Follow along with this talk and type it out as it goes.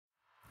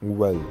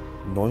Well,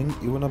 knowing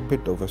even a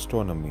bit of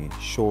astronomy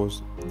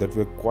shows that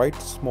we're quite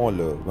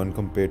smaller when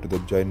compared to the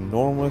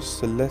ginormous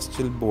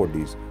celestial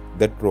bodies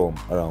that roam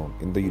around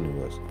in the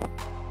universe.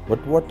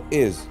 But what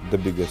is the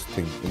biggest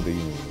thing in the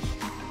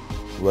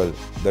universe? Well,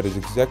 that is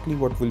exactly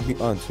what we'll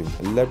be answering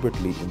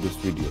elaborately in this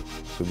video.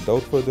 So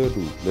without further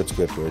ado, let's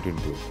get right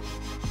into it.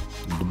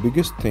 The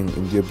biggest thing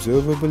in the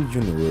observable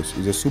universe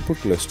is a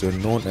supercluster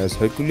known as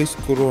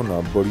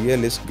Hercules-Corona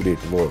Borealis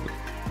Great Wall.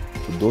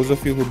 For those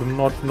of you who do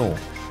not know,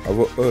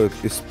 our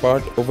Earth is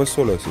part of a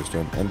solar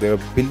system and there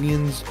are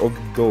billions of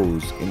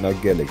those in our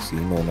galaxy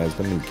known as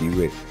the Milky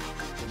Way.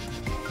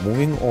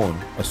 Moving on,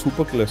 a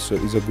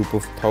supercluster is a group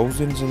of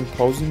thousands and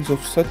thousands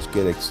of such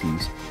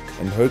galaxies,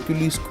 and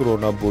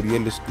Hercules-Corona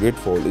Borealis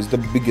Great Wall is the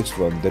biggest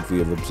one that we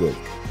have observed.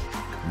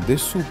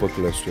 This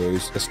supercluster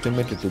is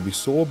estimated to be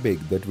so big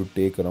that it would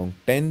take around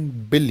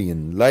 10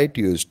 billion light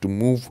years to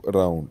move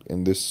around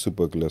in this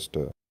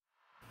supercluster.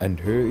 And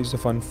here is a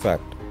fun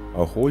fact.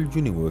 Our whole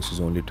universe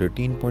is only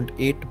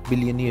 13.8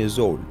 billion years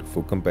old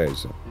for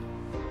comparison.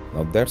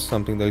 Now that's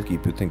something that'll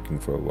keep you thinking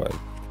for a while.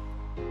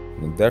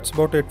 Now that's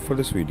about it for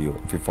this video.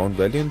 If you found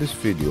value in this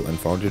video and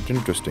found it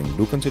interesting,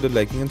 do consider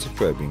liking and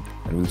subscribing,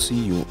 and we'll see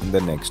you in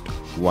the next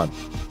one.